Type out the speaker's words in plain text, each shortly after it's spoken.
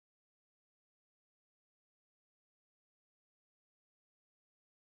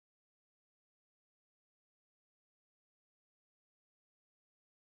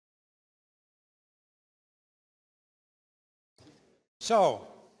So,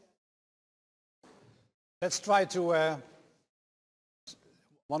 let's try to,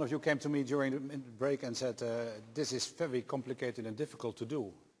 one of you came to me during the break and said, this is very complicated and difficult to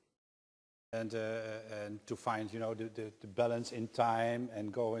do. And to find, you know, the balance in time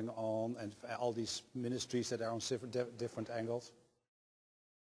and going on and all these ministries that are on different angles.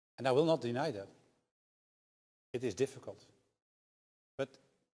 And I will not deny that. It is difficult. But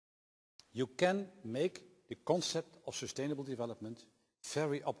you can make the concept of sustainable development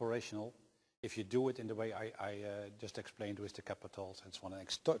very operational if you do it in the way I just explained with the capitals and so on,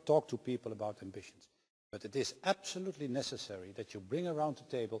 and talk to people about ambitions. But it is absolutely necessary that you bring around the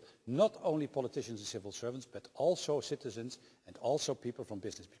table not only politicians and civil servants, but also citizens and also people from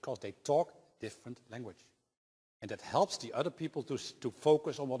business, because they talk different language. And that helps the other people to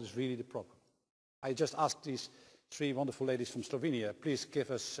focus on what is really the problem. I just asked these three wonderful ladies from Slovenia, please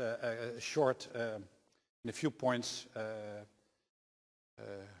give us a short, in a few points,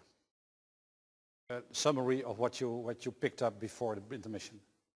 summary of what you picked up before the intermission.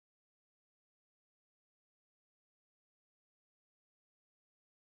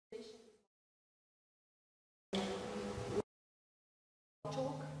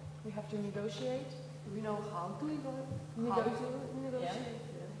 Talk, we have to negotiate. We know how to negotiate. Yeah.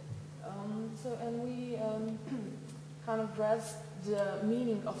 And we kind of grasp the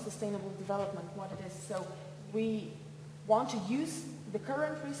meaning of sustainable development, what it is. So we want to use the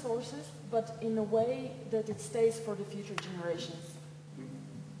current resources, but in a way that it stays for the future generations.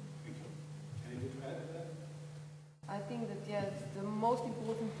 Thank you. Anything to add to that? I think that, yes, the most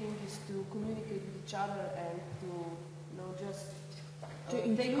important thing is to communicate with each other and to, you know, just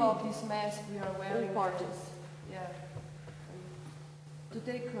take off this mask we are wearing. Parties. Yeah. To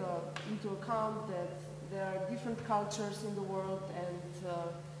take into account that there are different cultures in the world, and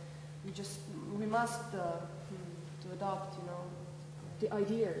we must to adopt, you know, the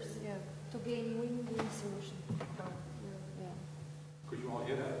ideas. Yeah. To gain win-win solution. Yeah. Could you all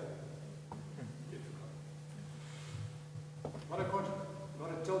hear that? Difficult. What I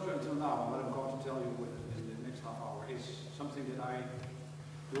told you until now, and what I'm going to tell you in the next half hour, is something that I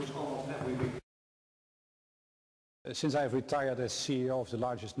do almost every week. Since I have retired as CEO of the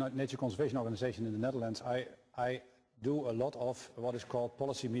largest nature conservation organization in the Netherlands, I do a lot of what is called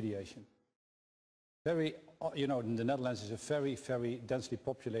policy mediation. Very, you know, the Netherlands is a very, very densely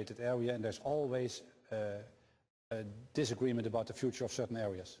populated area, and there's always a disagreement about the future of certain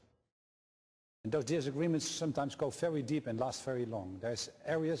areas. And those disagreements sometimes go very deep and last very long. There's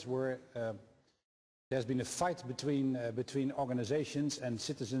areas where there's been a fight between organizations and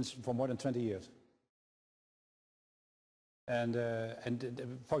citizens for more than 20 years. And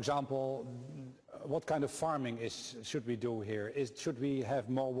for example, what kind of farming should we do here? Should we have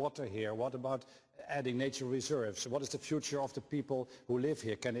more water here? What about adding nature reserves? What is the future of the people who live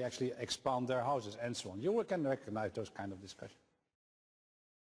here? Can they actually expand their houses and so on? You can recognize those kind of discussions.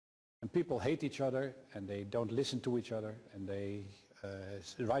 And people hate each other, and they don't listen to each other, and they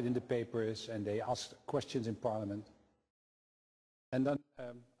write in the papers, and they ask questions in Parliament. And then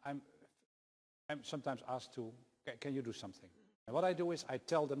I'm sometimes asked to, can you do something? And what I do is I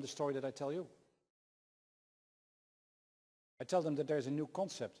tell them the story that I tell you. I tell them that there's a new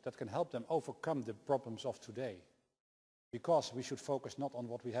concept that can help them overcome the problems of today. Because we should focus not on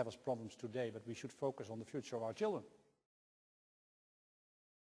what we have as problems today, but we should focus on the future of our children.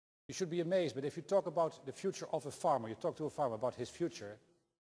 You should be amazed, but if you talk about the future of a farmer, you talk to a farmer about his future,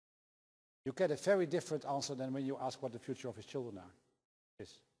 you get a very different answer than when you ask what the future of his children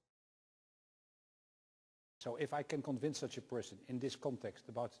is. So if I can convince such a person in this context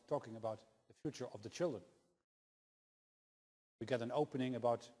about talking about the future of the children, we get an opening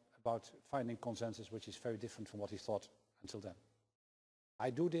about finding consensus which is very different from what he thought until then. I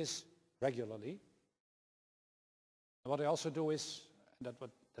do this regularly. And what I also do is, and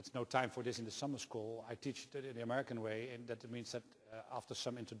that's no time for this in the summer school, I teach it the American way, and that means that after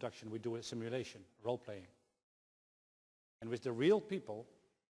some introduction we do a simulation, role-playing. And with the real people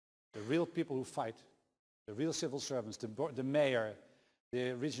who fight, the real civil servants, the mayor,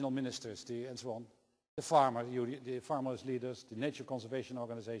 the regional ministers, and so on, the farmers leaders, the nature conservation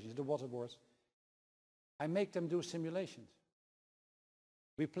organizations, the water boards. I make them do simulations.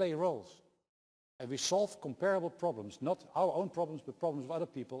 We play roles. And we solve comparable problems, not our own problems, but problems of other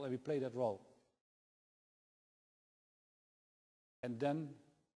people, and we play that role. And then,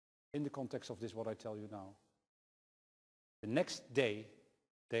 in the context of this, what I tell you now, the next day,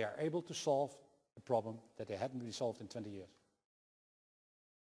 they are able to solve a problem that they hadn't resolved in 20 years.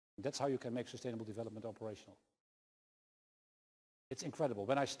 And that's how you can make sustainable development operational. It's incredible.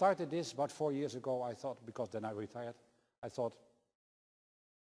 When I started this about 4 years ago, I thought, because then I retired, I thought,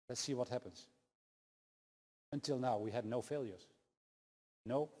 Let's see what happens. Until now, we had no failures.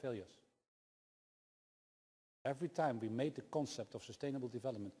 No failures. Every time we made the concept of sustainable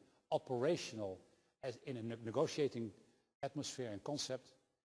development operational as in a negotiating atmosphere and concept,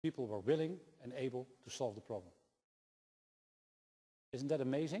 people were willing and able to solve the problem. Isn't that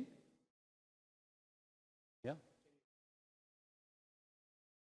amazing? Yeah?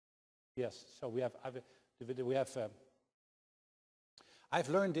 Yes, so I've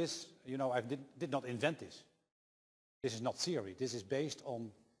learned this, you know, I did not invent this. This is not theory. This is based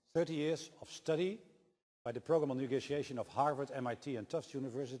on 30 years of study by the Program on Negotiation of Harvard, MIT, and Tufts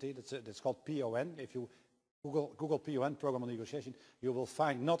University. That's called PON. If you Google PON, Program on Negotiation, you will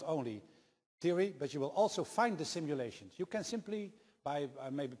find not only theory, but you will also find the simulations. You can simply, by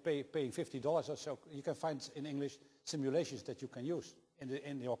maybe paying $50 or so, you can find in English simulations that you can use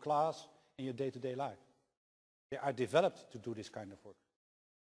in your class, in your day-to-day life. They are developed to do this kind of work.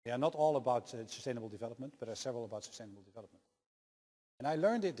 They are not all about sustainable development, but there are several about sustainable development. And I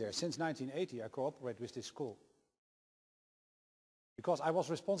learned it there. Since 1980, I cooperate with this school. Because I was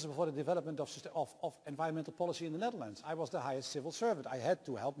responsible for the development of environmental policy in the Netherlands. I was the highest civil servant. I had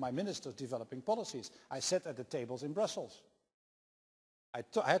to help my ministers developing policies. I sat at the tables in Brussels. I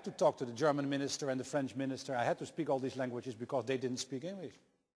had to talk to the German minister and the French minister. I had to speak all these languages because they didn't speak English.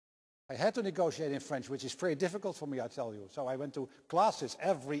 I had to negotiate in French, which is very difficult for me, I tell you. So I went to classes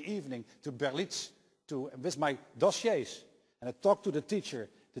every evening to Berlitz with my dossiers. And I talked to the teacher,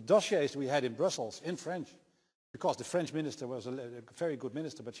 the dossiers we had in Brussels in French. Because the French minister was a very good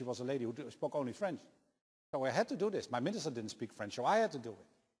minister, but she was a lady who spoke only French. So I had to do this. My minister didn't speak French, so I had to do it.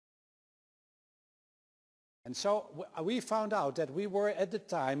 And so we found out that we were, at the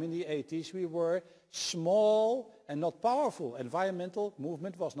time, in the 80s, we were small and not powerful. Environmental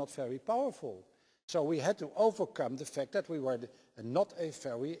movement was not very powerful. So we had to overcome the fact that we were not a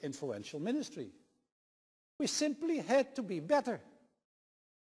very influential ministry. We simply had to be better.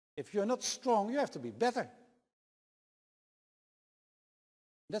 If you're not strong, you have to be better.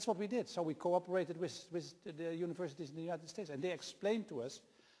 That's what we did. So we cooperated with the universities in the United States, and they explained to us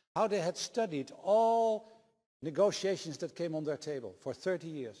how they had studied all negotiations that came on their table for 30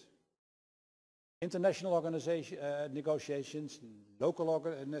 years. International organization negotiations, local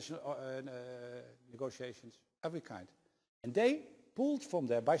negotiations, every kind. And they pulled from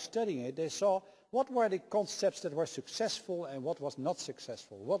there, by studying it, they saw what were the concepts that were successful and what was not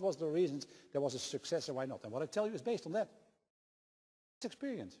successful. What was the reasons there was a success and why not. And what I tell you is based on that. It's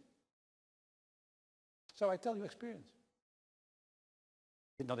experience. So I tell you experience.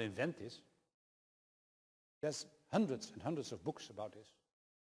 I did not invent this. There's hundreds and hundreds of books about this.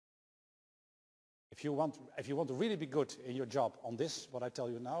 If you want to really be good in your job on this, what I tell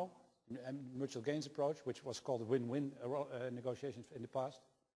you now, mutual gains approach, which was called win-win negotiations in the past.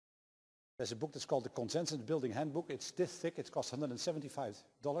 There's a book that's called the Consensus Building Handbook. It's this thick. It costs $175,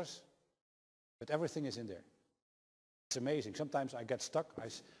 but everything is in there. It's amazing. Sometimes I get stuck.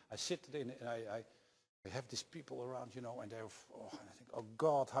 I sit in, and I have these people around, you know, and and I think, oh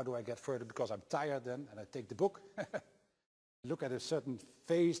God, how do I get further? Because I'm tired then, and I take the book, look at a certain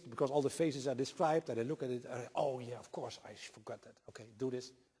face, because all the faces are described, and I look at it, and oh yeah, of course, I forgot that. Okay, do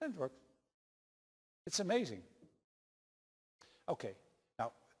this, and it works. It's amazing. Okay,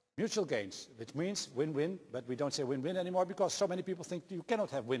 now, mutual gains, which means win-win, but we don't say win-win anymore because so many people think you cannot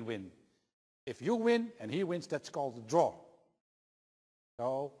have win-win. If you win and he wins, that's called a draw.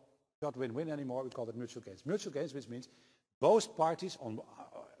 So, not win-win anymore, we call it mutual gains. Mutual gains, which means both parties on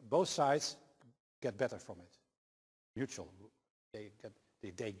both sides get better from it. Mutual,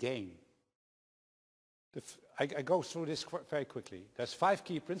 they gain. I go through this very quickly. There's 5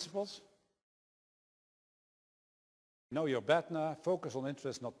 key principles. Know your BATNA, focus on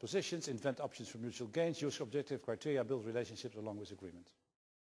interests, not positions, invent options for mutual gains, use objective criteria, build relationships along with agreements.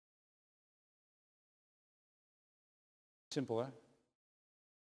 Simple, huh?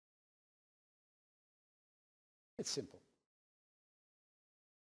 It's simple.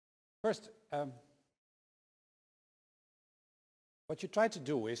 First, what you try to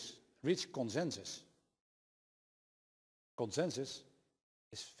do is reach consensus. Consensus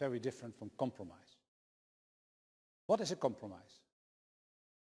is very different from compromise. What is a compromise?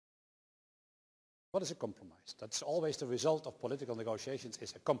 What is a compromise? That's always the result of political negotiations,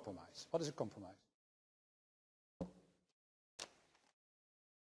 is a compromise. What is a compromise?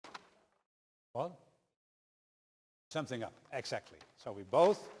 What? Something up, exactly. So we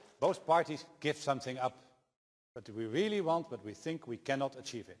both parties give something up. But we really want, but we think we cannot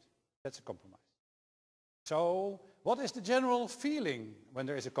achieve it. That's a compromise. So what is the general feeling when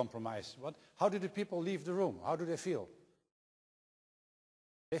there is a compromise? How do the people leave the room? How do they feel?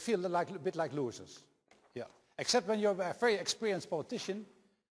 They feel like, a bit like losers. Yeah. Except when you're a very experienced politician,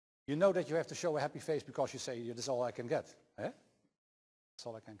 you know that you have to show a happy face because you say, this is all I can get. Eh? That's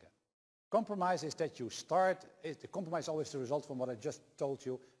all I can get. Compromise is that you start, the compromise is always the result from what I just told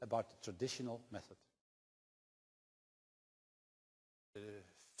you about the traditional method.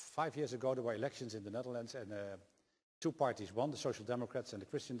 5 years ago there were elections in the Netherlands and two parties won, the Social Democrats and the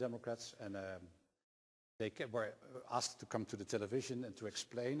Christian Democrats, and they were asked to come to the television and to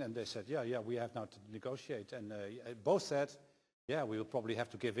explain, and they said, yeah, we have now to negotiate, and both said, yeah, we will probably have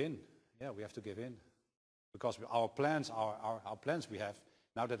to give in. Yeah, we have to give in. Because our plans we have,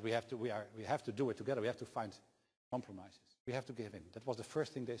 now that we have to do it together, we have to find compromises. We have to give in. That was the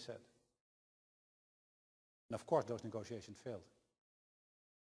first thing they said. And of course those negotiations failed.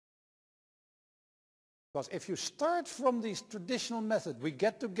 Because if you start from this traditional method, we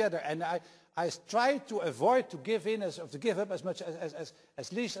get together, and I try to avoid to give in, to give up as much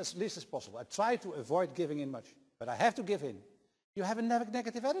as least as possible. I try to avoid giving in much, but I have to give in. You have a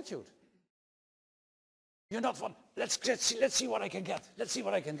negative attitude. You're not one, let's see what I can get. Let's see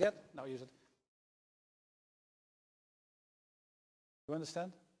what I can get. No, you said. You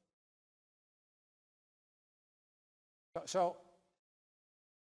understand? So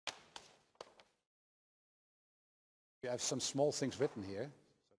you have some small things written here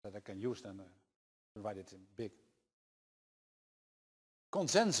so that I can use them and write it in big.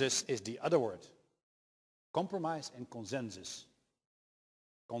 Consensus is the other word. Compromise and consensus.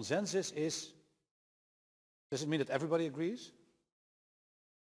 Consensus is, does it mean that everybody agrees?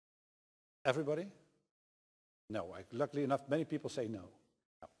 Everybody? No. Luckily enough, many people say no.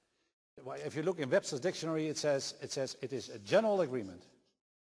 No. If you look in Webster's dictionary, it says it is a general agreement.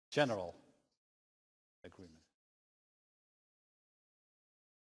 General agreement.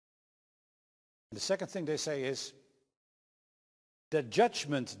 And the second thing they say is the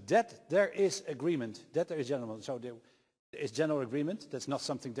judgment that there is agreement, that there is general. So there is general agreement. That's not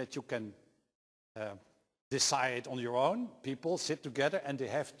something that you can decide on your own. People sit together and they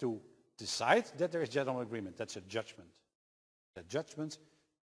have to decide that there is general agreement. That's a judgment. The judgment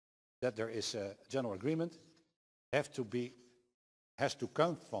that there is a general agreement has to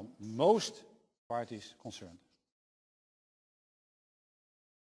come from most parties concerned.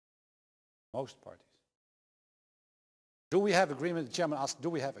 Most parties. Do we have agreement? The chairman asked, do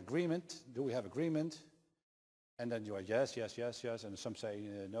we have agreement? Do we have agreement? And then you are yes, yes, yes, yes, and some say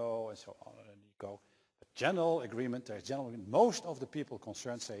no, and so on, and you go. But general agreement, there is general agreement. Most of the people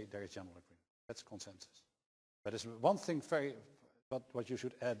concerned say there is general agreement. That's consensus. But there's one thing what you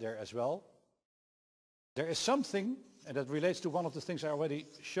should add there as well. There is something, and that relates to one of the things I already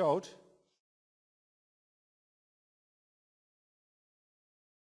showed.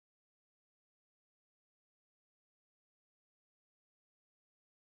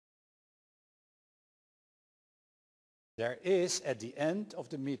 There is, at the end of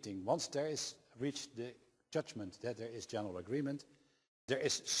the meeting, once there is reached the judgment that there is general agreement, there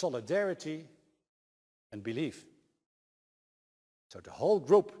is solidarity and belief. So the whole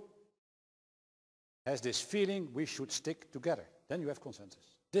group has this feeling we should stick together. Then you have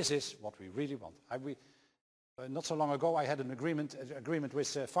consensus. This is what we really want. Not so long ago I had an agreement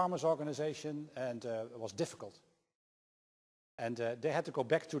with a farmers' organization, and it was difficult. And they had to go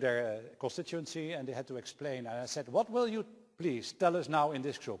back to their constituency and they had to explain. And I said, what will you please tell us now in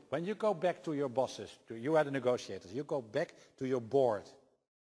this group? When you go back to your bosses, you are the negotiators, you go back to your board,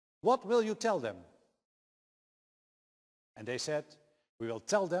 what will you tell them? And they said, we will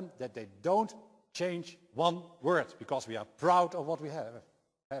tell them that they don't change one word because we are proud of what we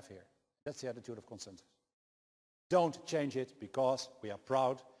have here. That's the attitude of consensus. Don't change it because we are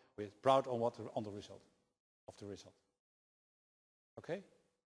proud. We're proud on the result of the result. Okay?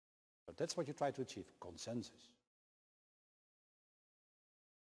 So that's what you try to achieve, consensus.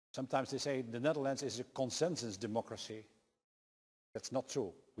 Sometimes they say the Netherlands is a consensus democracy. That's not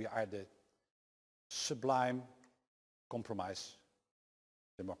true. We are the sublime compromise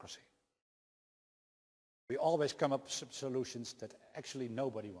democracy. We always come up with solutions that actually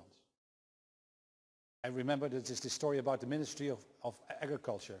nobody wants. I remember this story about the Ministry of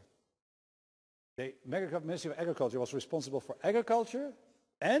Agriculture. The Ministry of Agriculture was responsible for agriculture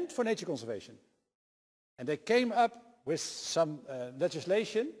and for nature conservation. And they came up with some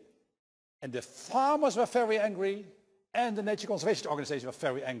legislation, and the farmers were very angry, and the nature conservation organization were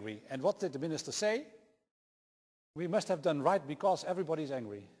very angry. And what did the minister say? We must have done right because everybody's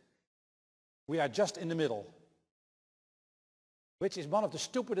angry. We are just in the middle. Which is one of the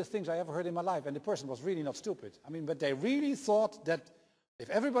stupidest things I ever heard in my life. And the person was really not stupid. I mean, but they really thought that if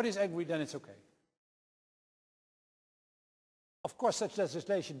everybody's angry, then it's okay. Of course, such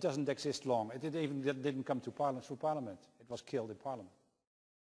legislation doesn't exist long. It even didn't come to Parliament through Parliament. It was killed in Parliament.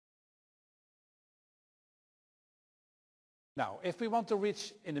 Now, if we want to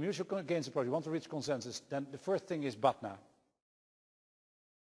reach, in the mutual gains approach, we want to reach consensus, then the first thing is BATNA.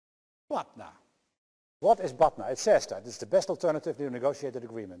 BATNA. What is BATNA? It says that it's the best alternative to a negotiated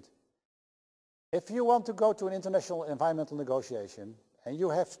agreement. If you want to go to an international environmental negotiation and you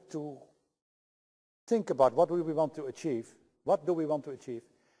have to think about what do we want to achieve,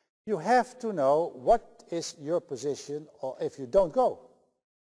 you have to know what is your position or if you don't go.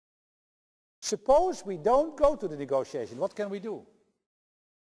 Suppose we don't go to the negotiation, what can we do?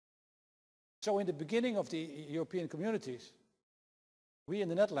 So in the beginning of the European communities, we in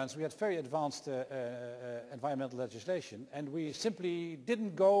the Netherlands, we had very advanced environmental legislation, and we simply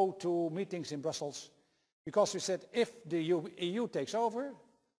didn't go to meetings in Brussels because we said if the EU takes over,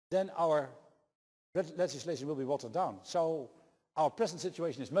 then our legislation will be watered down. So our present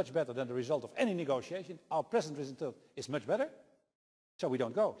situation is much better than the result of any negotiation. Our present result is much better, so we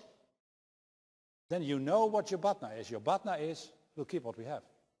don't go. Then you know what your BATNA is. Your BATNA is, we'll keep what we have.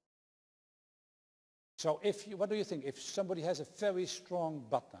 So what do you think? If somebody has a very strong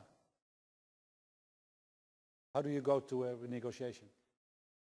BATNA, how do you go to a negotiation?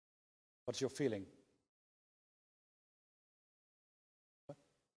 What's your feeling? What?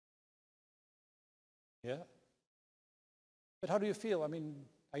 Yeah? But how do you feel? I mean,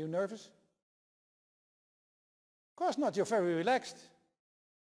 are you nervous? Of course not, you're very relaxed.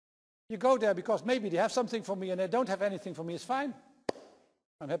 You go there because maybe they have something for me and they don't have anything for me, it's fine.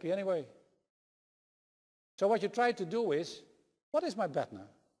 I'm happy anyway. So what you try to do is, what is my BATNA?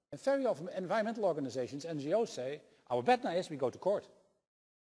 And very often environmental organizations, NGOs say, our BATNA is we go to court.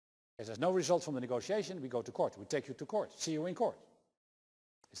 If there's no result from the negotiation, we go to court. We take you to court, see you in court.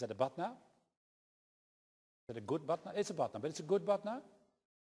 Is that a BATNA? Is that a good BATNA? It's a BATNA, but it's a good BATNA?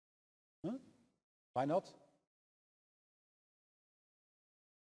 Huh? Why not?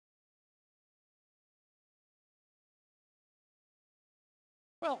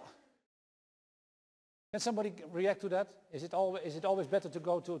 Well, can somebody react to that? Is it always better to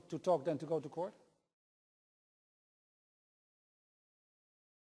go to talk than to go to court?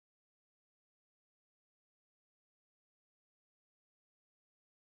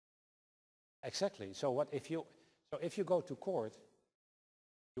 Exactly. So if you go to court,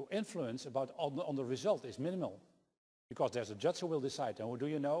 your influence on the result is minimal, because there's a judge who will decide. And who do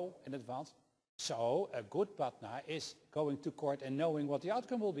you know in advance? So a good BATNA is going to court and knowing what the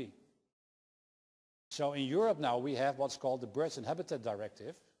outcome will be. So in Europe now we have what's called the Birds and Habitat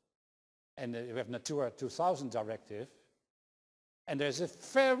Directive, and we have Natura 2000 Directive, and there's a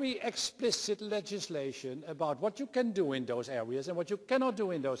very explicit legislation about what you can do in those areas and what you cannot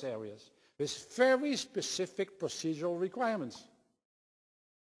do in those areas, with very specific procedural requirements.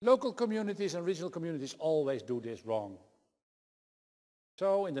 Local communities and regional communities always do this wrong.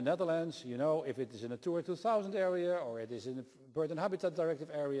 So in the Netherlands, you know, if it is in a Natura 2000 area or it is in a Bird and Habitat Directive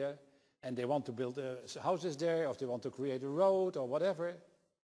area and they want to build houses there, or if they want to create a road or whatever,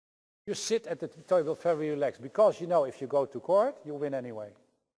 you sit at the table very relaxed because you know if you go to court, you win anyway.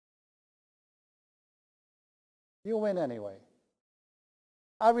 You win anyway.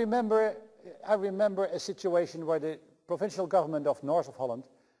 I remember a situation where the provincial government of North of Holland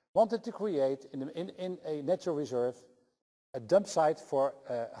wanted to create in a nature reserve a dump site for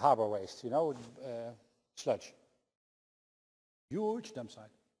harbor waste, you know, sludge. Huge dump site.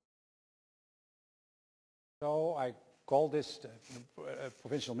 So I called this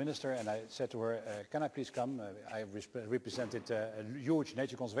provincial minister and I said to her, can I please come? I represented a huge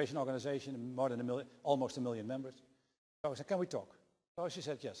nature conservation organization, more than almost a million members. So I said, can we talk? So she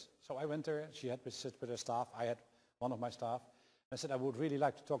said yes. So I went there, she had sit with her staff, I had one of my staff. I said, I would really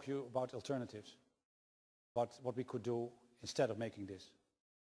like to talk to you about alternatives, about what we could do instead of making this.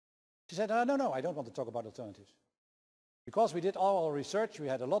 She said, no, I don't want to talk about alternatives. Because we did all our research, we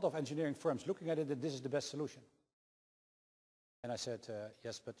had a lot of engineering firms looking at it, and this is the best solution. And I said,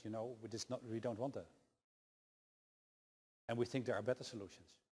 yes, but you know, we don't want that. And we think there are better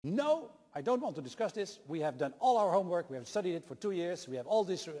solutions. No, I don't want to discuss this. We have done all our homework, we have studied it for 2 years, we have all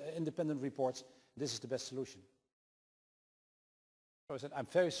these independent reports, this is the best solution. So I said, I'm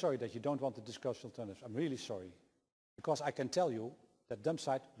very sorry that you don't want to discuss alternatives. I'm really sorry. Because I can tell you that dump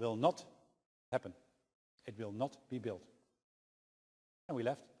site will not happen. It will not be built. And we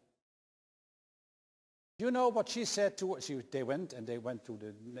left. You know what she said to her? They went to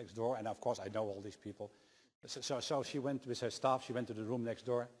the next door, and of course I know all these people. So she went with her staff, she went to the room next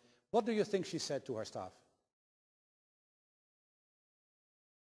door. What do you think she said to her staff?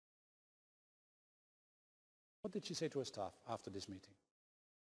 What did she say to her staff after this meeting?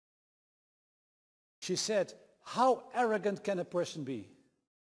 She said, how arrogant can a person be?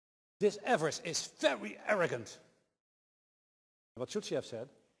 This Evers is very arrogant. What should she have said?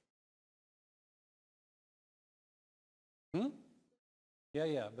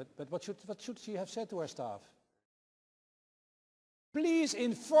 Yeah, but what should she have said to her staff? Please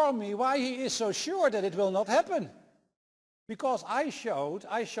inform me why he is so sure that it will not happen. Because I showed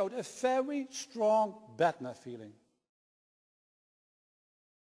a very strong Batna feeling.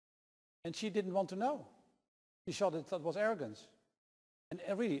 And she didn't want to know. She thought that was arrogance. And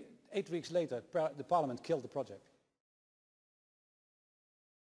really, 8 weeks later, the parliament killed the project.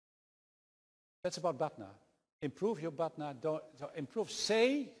 That's about Batna. Improve your Batna.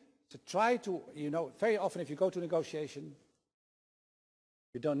 Try to, very often if you go to negotiation,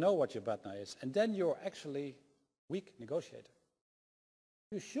 you don't know what your Batna is. And then you're actually weak negotiator.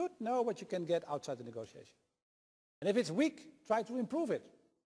 You should know what you can get outside the negotiation. And if it's weak, try to improve it.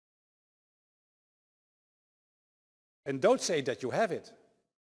 And don't say that you have it.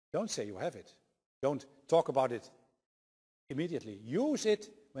 Don't say you have it. Don't talk about it immediately. Use it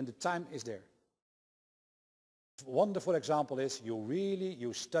when the time is there. A wonderful example is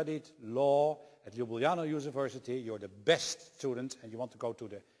you studied law at Ljubljana University. You're the best student and you want to go to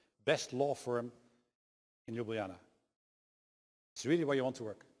the best law firm in Ljubljana. It's really where you want to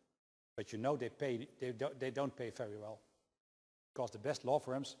work. But they don't pay very well. Because the best law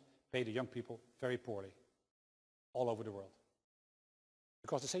firms pay the young people very poorly. All over the world.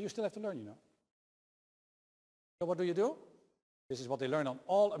 Because they say you still have to learn, So what do? This is what they learn on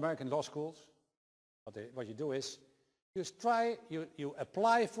all American law schools. What you do is, you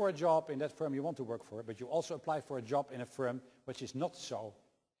apply for a job in that firm you want to work for, but you also apply for a job in a firm which is not so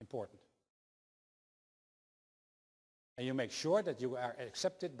important. And you make sure that you are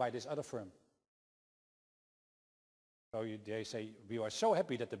accepted by this other firm. So they say, we are so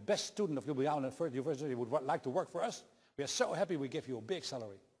happy that the best student of Ljubljana University would like to work for us. We are so happy we give you a big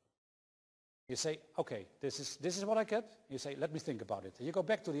salary. You say, okay, this is what I get. You say, let me think about it. And you go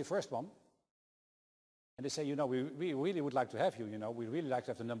back to the first one. And they say, we really would like to have you, we really like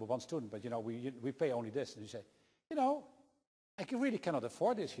to have the #1 student, but we pay only this. And you say, I really cannot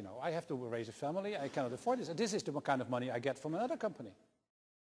afford this, I have to raise a family, I cannot afford this. And this is the kind of money I get from another company.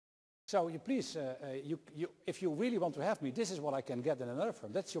 So please, if you really want to have me, this is what I can get in another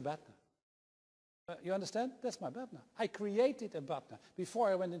firm. That's your Batna. You understand? That's my Batna. I created a Batna before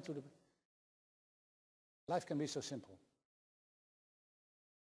I went into the... Life can be so simple.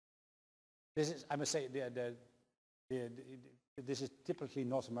 This is, I must say, this is typically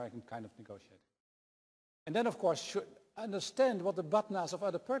North American kind of negotiating. And then, of course, should understand what the Batnas of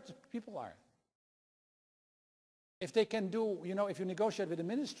other people are. If they can do, if you negotiate with the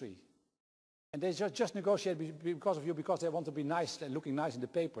ministry, and they just negotiate because of you, because they want to be nice and looking nice in the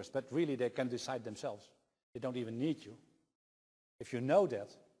papers, but really they can decide themselves. They don't even need you. If you know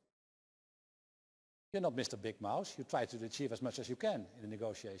that, you're not Mr. Big Mouse. You try to achieve as much as you can in the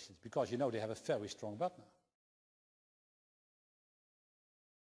negotiations, because they have a very strong Batna.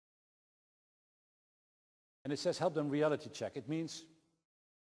 And it says help them reality check. It means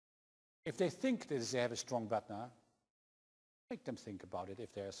if they think that they have a strong Batna, make them think about it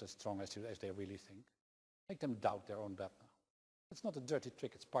if they're as strong as they really think. Make them doubt their own Batna. It's not a dirty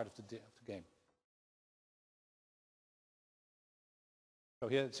trick, it's part of the game. So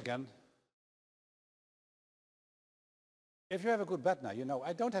here it's again. If you have a good Batna,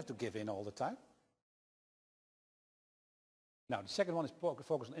 I don't have to give in all the time. Now, the second one is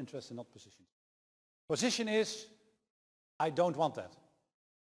focus on interest and not position. Position is, I don't want that.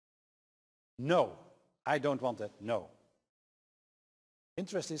 No, I don't want that. No.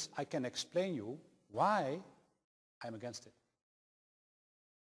 Interest is, I can explain you why I'm against it.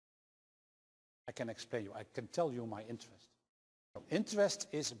 I can explain you. I can tell you my interest. So interest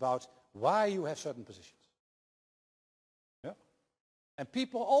is about why you have certain positions. Yeah? And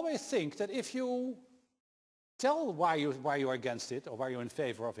people always think that if you tell why you are against it or why you're in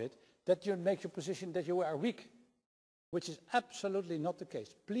favor of it, that you make your position that you are weak, which is absolutely not the case.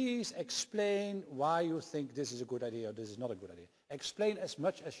 Please explain why you think this is a good idea or this is not a good idea. Explain as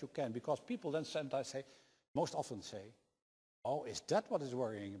much as you can, because people then sometimes say, most often say, oh, is that what is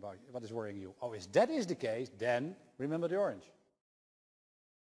worrying you? Oh, if that is the case, then remember the orange.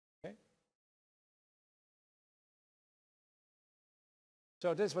 Okay?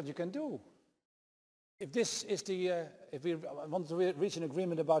 So this is what you can do. If this is if we want to reach an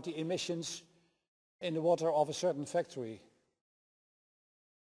agreement about the emissions in the water of a certain factory,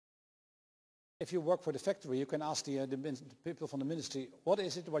 If you work for the factory, you can ask the people from the ministry, what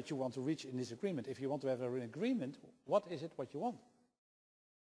is it what you want to reach in this agreement? If you want to have an agreement, what is it what you want?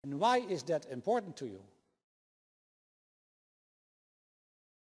 And why is that important to you?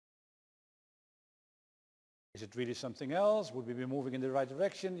 Is it really something else? Would we be moving in the right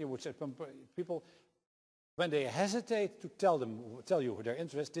direction? You would say, people, when they hesitate to tell you their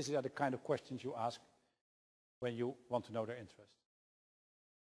interest, these are the kind of questions you ask when you want to know their interest.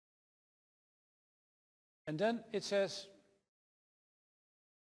 And then it says,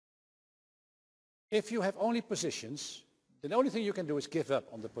 if you have only positions, the only thing you can do is give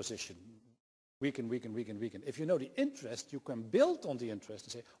up on the position. Weaken. If you know the interest, you can build on the interest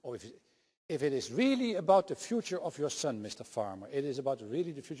and say, oh, if it is really about the future of your son, Mr. Farmer, it is about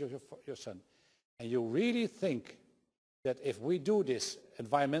really the future of your son, and you really think that if we do this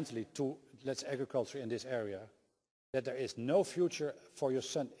environmentally to, let's agriculture in this area, that there is no future for your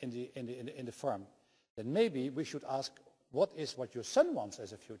son in the farm, then maybe we should ask, what is what your son wants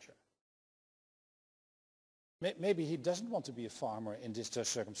as a future? Maybe he doesn't want to be a farmer in these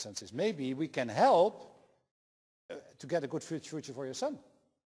circumstances. Maybe we can help to get a good future for your son.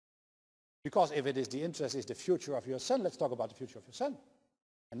 Because if it is the interest is the future of your son, let's talk about the future of your son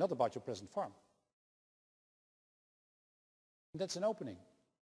and not about your present farm. And that's an opening.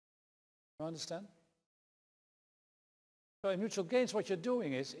 You understand? So in mutual gains, what you're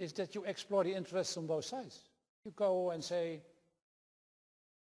doing is that you explore the interests on both sides. You go and say,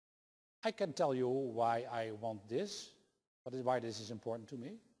 I can tell you why I want this, why this is important to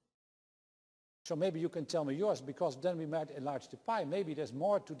me. So maybe you can tell me yours, because then we might enlarge the pie. Maybe there's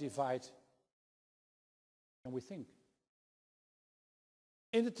more to divide than we think.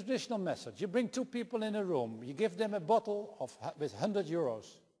 In the traditional method, you bring two people in a room, you give them a bottle with 100 euros.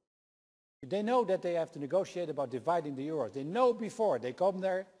 They know that they have to negotiate about dividing the euros. They know before. They come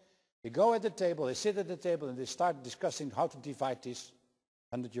there, they go at the table, they sit at the table, and they start discussing how to divide these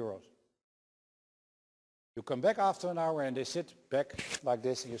 100 euros. You come back after an hour and they sit back like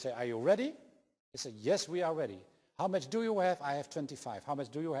this, and you say, are you ready? They say, yes, we are ready. How much do you have? I have 25. How much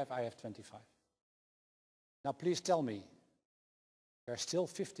do you have? I have 25. Now please tell me, there are still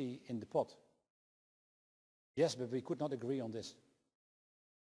 50 in the pot. Yes, but we could not agree on this.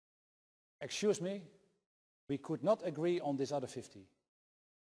 Excuse me, we could not agree on this other 50.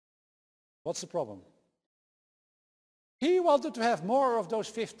 What's the problem? He wanted to have more of those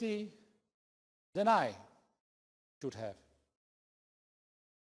 50 than I should have.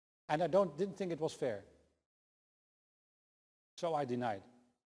 And I didn't think it was fair. So I denied.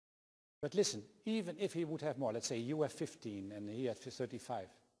 But listen, even if he would have more, let's say you have 15 and he had 35,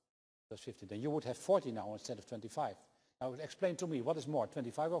 that's 50, then you would have 40 now instead of 25. Now explain to me, what is more,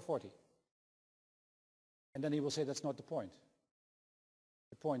 25 or 40? And then he will say, that's not the point.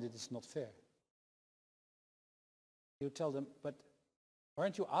 The point is it's not fair. You tell them, but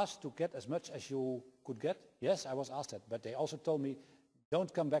weren't you asked to get as much as you could get? Yes, I was asked that, but they also told me,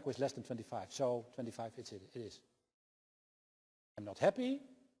 don't come back with less than 25. So 25, it is. I'm not happy,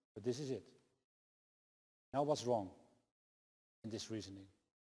 but this is it. Now what's wrong in this reasoning?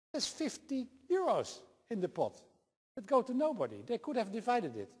 There's 50 euros in the pot that go to nobody. They could have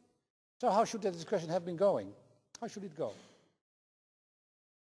divided it. So how should that discussion have been going? How should it go?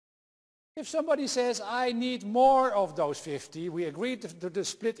 If somebody says, I need more of those 50, we agreed to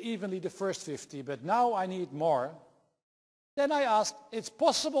split evenly the first 50, but now I need more, then I ask, it's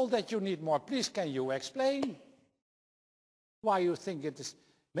possible that you need more. Please, can you explain why you think it is?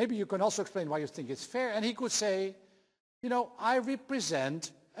 Maybe you can also explain why you think it's fair. And he could say, you know, I represent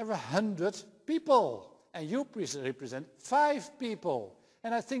 100 people, and you represent 5 people.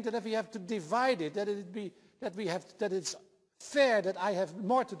 And I think that if we have to divide it, that it's fair that I have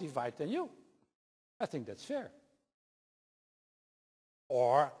more to divide than you. I think that's fair.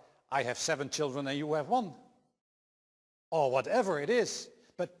 Or I have 7 children and you have 1. Or whatever it is.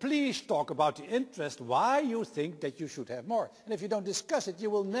 But please talk about the interest, why you think that you should have more. And if you don't discuss it, you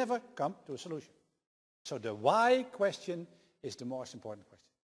will never come to a solution. So the why question is the most important question.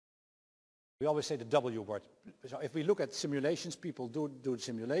 We always say the W word. So if we look at simulations, people do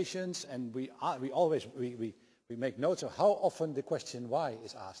simulations, and we make notes of how often the question why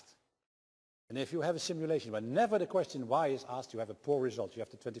is asked. And if you have a simulation, whenever the question why is asked, you have a poor result. You have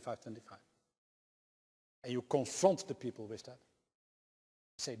the 25-25. And you confront the people with that.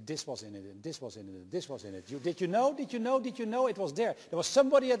 Say, this was in it, and this was in it, and this was in it. Did you know? It was there. There was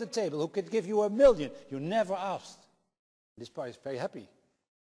somebody at the table who could give you $1 million. You never asked. This guy is very happy.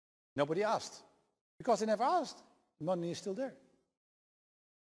 Nobody asked. Because they never asked. The money is still there.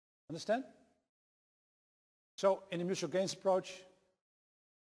 Understand? So in the mutual gains approach,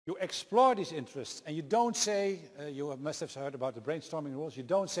 You explore these interests, and you don't say, you must have heard about the brainstorming rules, you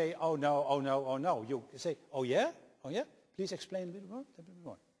don't say, oh no, oh no, oh no. You say, oh yeah, please explain a bit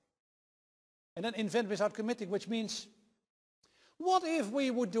more. And then invent without committing, which means, what if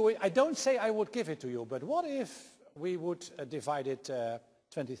we would do it, I don't say I would give it to you, but what if we would divide it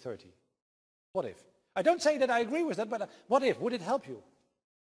 20-30? What if? I don't say that I agree with that, but what if? Would it help you?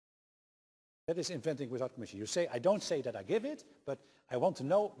 That is inventing without commission. You say, I don't say that I give it, but I want to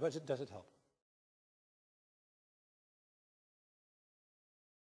know, does it help?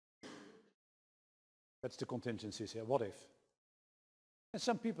 That's the contingencies here. What if? And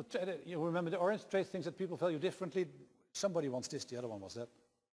some people, you remember the orange trade things that people value differently. Somebody wants this, the other one wants that.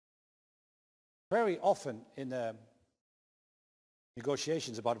 Very often in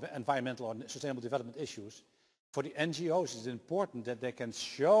negotiations about environmental or sustainable development issues, for the NGOs it's important that they can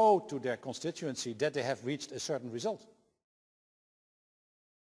show to their constituency that they have reached a certain result.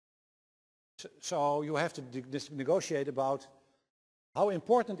 So you have to negotiate about how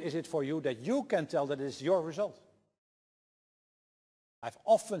important is it for you that you can tell that it is your result. I've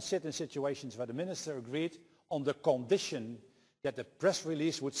often sit in situations where the minister agreed on the condition that the press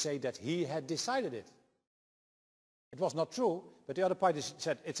release would say that he had decided it. It was not true, but the other party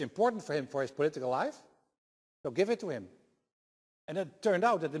said it's important for him for his political life, so give it to him. And it turned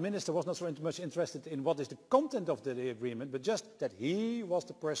out that the minister was not so much interested in what is the content of the agreement, but just that he was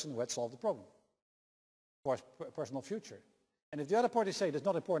the person who had solved the problem for his personal future. And if the other party say it's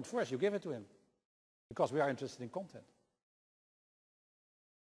not important for us, you give it to him, because we are interested in content.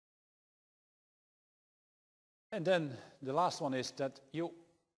 And then the last one is that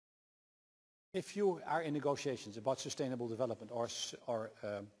if you are in negotiations about sustainable development or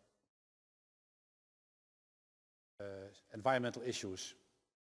environmental issues,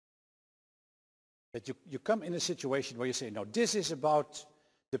 that you come in a situation where you say, no, this is about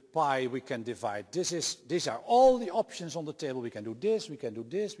the pie we can divide. These are all the options on the table. We can do this, we can do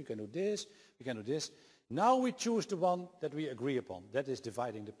this, we can do this, we can do this. Now we choose the one that we agree upon. That is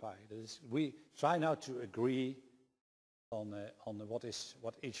dividing the pie. That is, we try now to agree on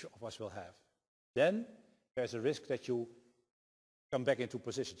what each of us will have. Then there's a risk that you come back into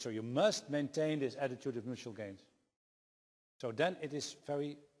position. So you must maintain this attitude of mutual gains. So then it is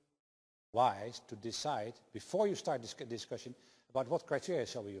very wise to decide, before you start this discussion, about what criteria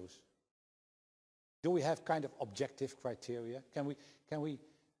shall we use. Do we have kind of objective criteria? Can we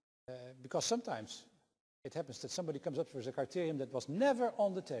because sometimes it happens that somebody comes up with a criterion that was never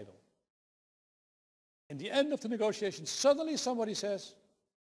on the table. In the end of the negotiation, suddenly somebody says,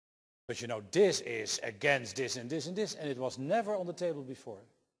 but you know, this is against this and this and this, and it was never on the table before.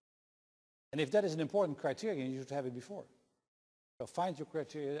 And if that is an important criterion, you should have it before. So find your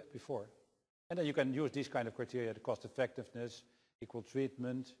criteria before. And then you can use these kind of criteria, the cost effectiveness, equal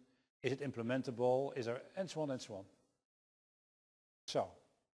treatment, is it implementable, is there, and so on and so on. So,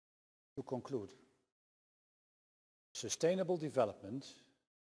 to conclude, sustainable development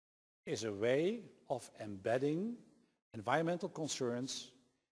is a way of embedding environmental concerns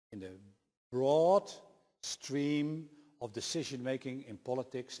in the broad stream of decision making in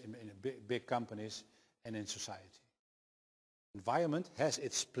politics, in big companies and in society. Environment has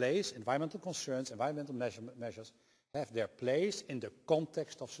its place, environmental concerns, environmental measures have their place in the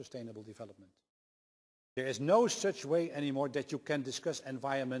context of sustainable development. There is no such way anymore that you can discuss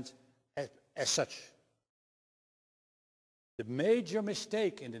environment as such. The major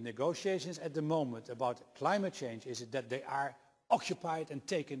mistake in the negotiations at the moment about climate change is that they are occupied and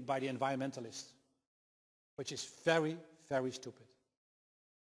taken by the environmentalists, which is very, very stupid.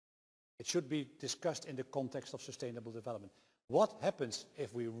 It should be discussed in the context of sustainable development. What happens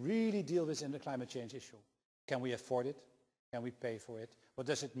if we really deal with the climate change issue? Can we afford it? Can we pay for it? What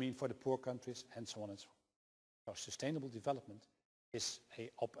does it mean for the poor countries? And so on and so on. So sustainable development is,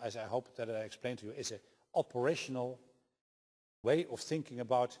 as I hope that I explained to you, is an operational way of thinking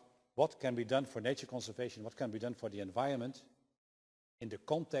about what can be done for nature conservation, what can be done for the environment in the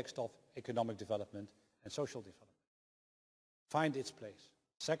context of economic development and social development. Find its place.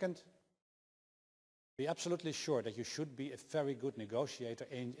 Second, be absolutely sure that you should be a very good negotiator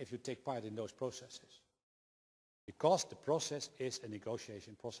if you take part in those processes. Because the process is a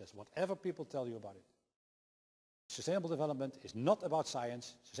negotiation process, whatever people tell you about it. Sustainable development is not about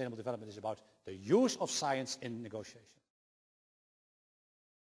science. Sustainable development is about the use of science in negotiation.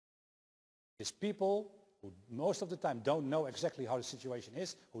 It's people who most of the time don't know exactly how the situation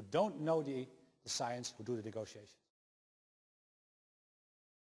is, who don't know the science, who do the negotiations.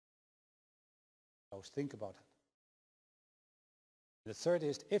 So think about that. The third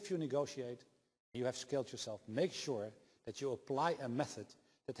is, if you negotiate, you have skilled yourself, make sure that you apply a method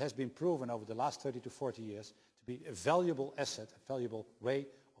that has been proven over the last 30 to 40 years to be a valuable asset, a valuable way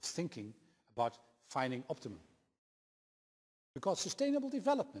of thinking about finding optimum. Because sustainable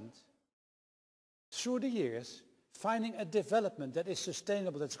development, through the years, finding a development that is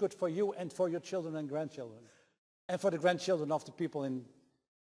sustainable, that's good for you and for your children and grandchildren, and for the grandchildren of the people in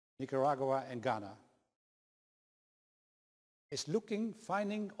Nicaragua and Ghana, is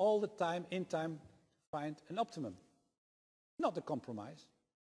finding all the time, in time, to find an optimum. Not a compromise,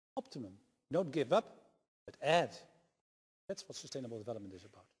 optimum. Don't give up, but add. That's what sustainable development is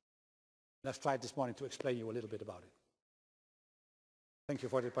about. And I've tried this morning to explain you a little bit about it. Thank you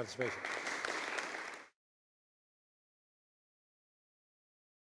for your participation.